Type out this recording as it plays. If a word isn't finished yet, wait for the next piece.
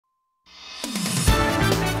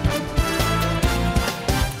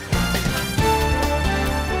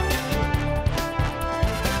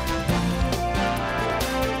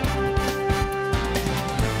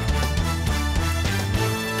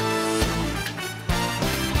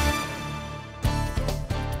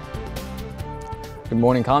Good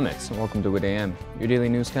morning, Comets, and welcome to WITam, your daily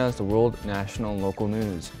newscast of world, national, and local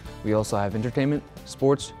news. We also have entertainment,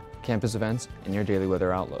 sports, campus events, and your daily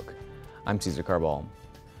weather outlook. I'm Cesar Carball.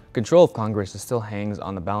 Control of Congress still hangs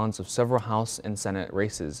on the balance of several House and Senate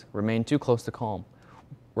races remain too close to calm.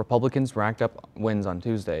 Republicans racked up wins on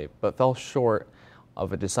Tuesday, but fell short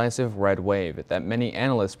of a decisive red wave that many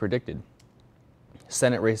analysts predicted.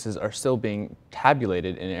 Senate races are still being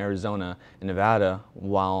tabulated in Arizona and Nevada,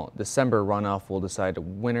 while December runoff will decide the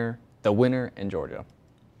winner in Georgia.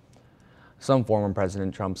 Some former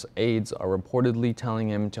President Trump's aides are reportedly telling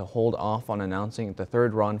him to hold off on announcing the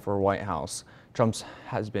third run for White House. Trump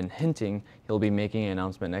has been hinting he'll be making an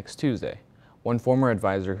announcement next Tuesday. One former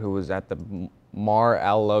advisor who was at the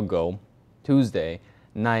Mar-a-Lago Tuesday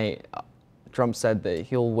night, Trump said that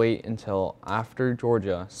he'll wait until after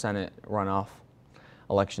Georgia Senate runoff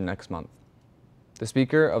election next month. The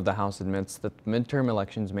Speaker of the House admits that midterm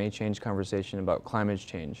elections may change conversation about climate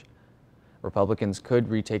change. Republicans could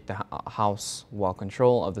retake the House while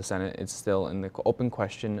control of the Senate is still in the open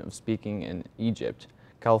question of speaking in Egypt.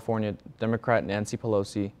 California Democrat Nancy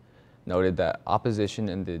Pelosi noted that opposition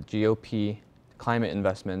in the GOP climate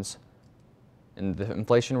investments in the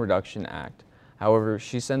Inflation Reduction Act. However,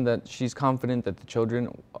 she said that she's confident that the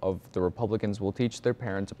children of the Republicans will teach their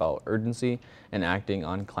parents about urgency and acting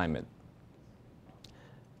on climate.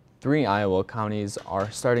 3 Iowa counties are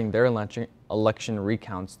starting their election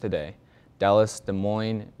recounts today. Dallas, Des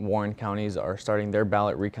Moines, Warren counties are starting their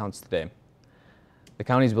ballot recounts today. The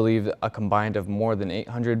counties believe a combined of more than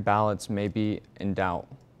 800 ballots may be in doubt.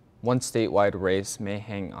 One statewide race may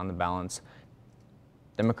hang on the balance.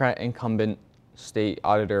 Democrat incumbent State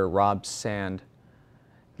Auditor Rob Sand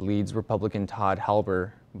leads Republican Todd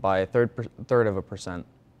Halber by a third of a percent.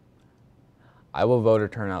 Iowa voter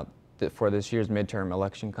turnout for this year's midterm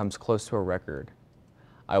election comes close to a record.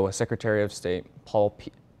 Iowa Secretary of State Paul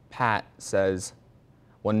Pat says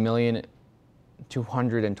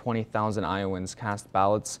 1,220,000 Iowans cast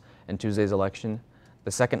ballots in Tuesday's election.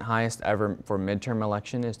 The second highest ever for midterm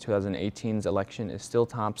election is 2018's election is still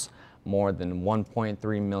tops more than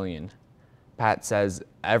 1.3 million. Pat says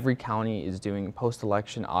every county is doing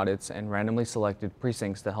post-election audits and randomly selected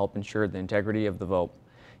precincts to help ensure the integrity of the vote.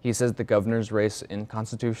 He says the governor's race and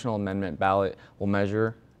constitutional amendment ballot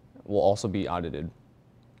will also be audited.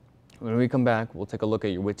 When we come back, we'll take a look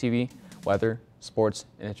at your WIT TV, weather, sports,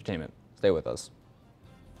 and entertainment. Stay with us.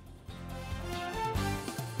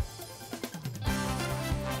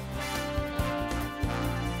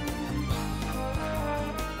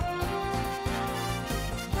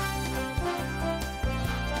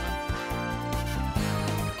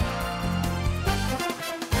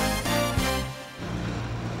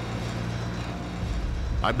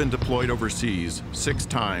 I've been deployed overseas 6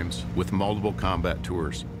 times with multiple combat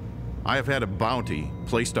tours. I have had a bounty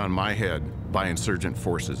placed on my head by insurgent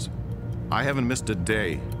forces. I haven't missed a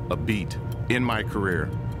day, a beat, in my career.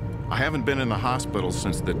 I haven't been in the hospital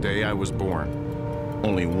since the day I was born.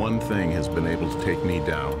 Only one thing has been able to take me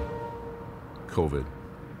down: COVID.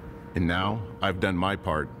 And now I've done my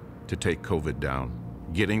part to take COVID down,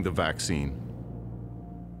 getting the vaccine.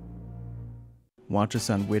 Watch us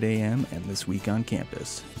on WITam and This Week on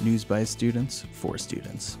Campus. News by students, for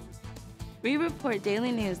students. We report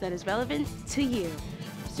daily news that is relevant to you.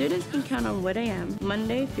 Students can count on WITam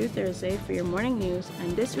Monday through Thursday for your morning news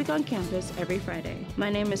and This Week on Campus every Friday. My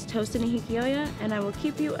name is Tostani Hikioya, and I will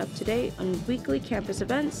keep you up to date on weekly campus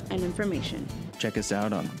events and information. Check us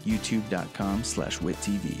out on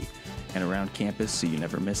youtube.com/WITTV and around campus so you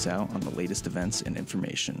never miss out on the latest events and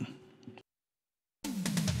information.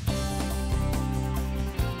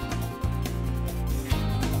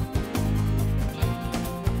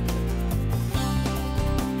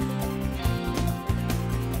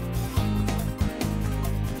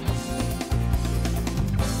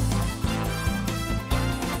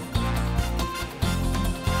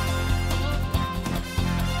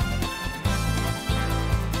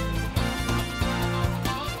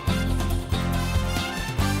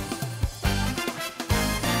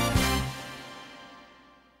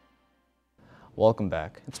 Welcome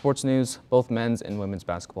back. In sports news, both men's and women's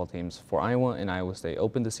basketball teams for Iowa and Iowa State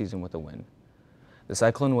opened the season with a win. The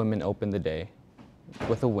Cyclone women opened the day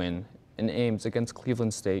with a win in Ames against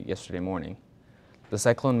Cleveland State yesterday morning. The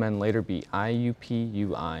Cyclone men later beat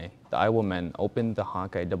IUPUI. The Iowa men opened the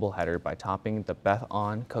Hawkeye doubleheader by topping the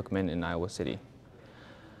Beth-Ann-Cookman in Iowa City.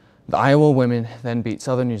 The Iowa women then beat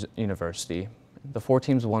Southern University. The 4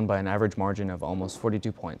 teams won by an average margin of almost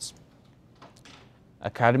 42 points.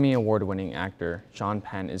 Academy Award-winning actor Sean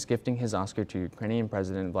Penn is gifting his Oscar to Ukrainian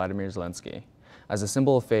President Vladimir Zelensky as a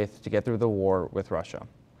symbol of faith to get through the war with Russia.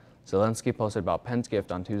 Zelensky posted about Penn's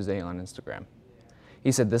gift on Tuesday on Instagram.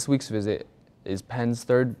 He said this week's visit is Penn's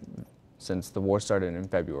third since the war started in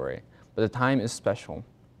February, but the time is special.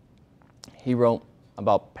 He wrote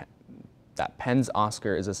about that Penn's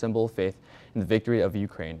Oscar is a symbol of faith in the victory of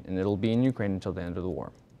Ukraine, and it'll be in Ukraine until the end of the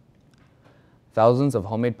war. Thousands of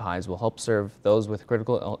homemade pies will help serve those with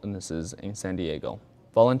critical illnesses in San Diego.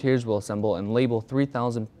 Volunteers will assemble and label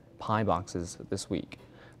 3,000 pie boxes this week,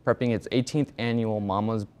 prepping its 18th annual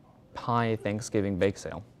Mama's Pie Thanksgiving Bake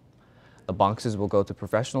Sale. The boxes will go to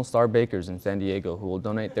professional star bakers in San Diego who will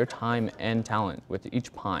donate their time and talent with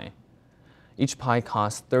each pie. Each pie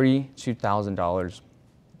costs $32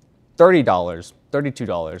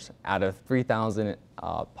 out of 3,000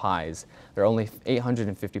 pies. There are only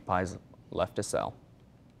 850 pies left to sell.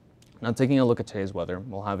 Now, taking a look at today's weather,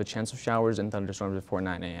 we'll have a chance of showers and thunderstorms before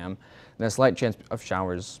 9 a.m. and a slight chance of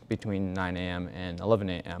showers between 9 a.m. and 11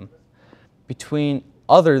 a.m.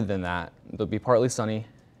 Other than that, it'll be partly sunny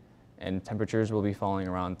and temperatures will be falling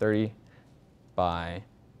around 30 by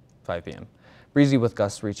 5 p.m. Breezy with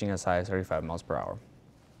gusts reaching as high as 35 miles per hour.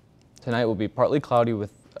 Tonight will be partly cloudy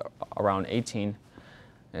with around 18,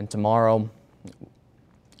 and tomorrow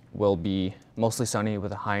will be mostly sunny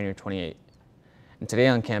with a high near 28. And today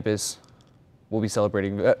on campus, we'll be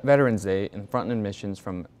celebrating Veterans Day in front admissions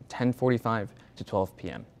from 10:45 to 12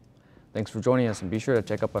 p.m. Thanks for joining us, and be sure to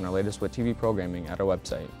check up on our latest WIT TV programming at our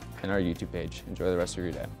website and our YouTube page. Enjoy the rest of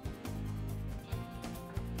your day.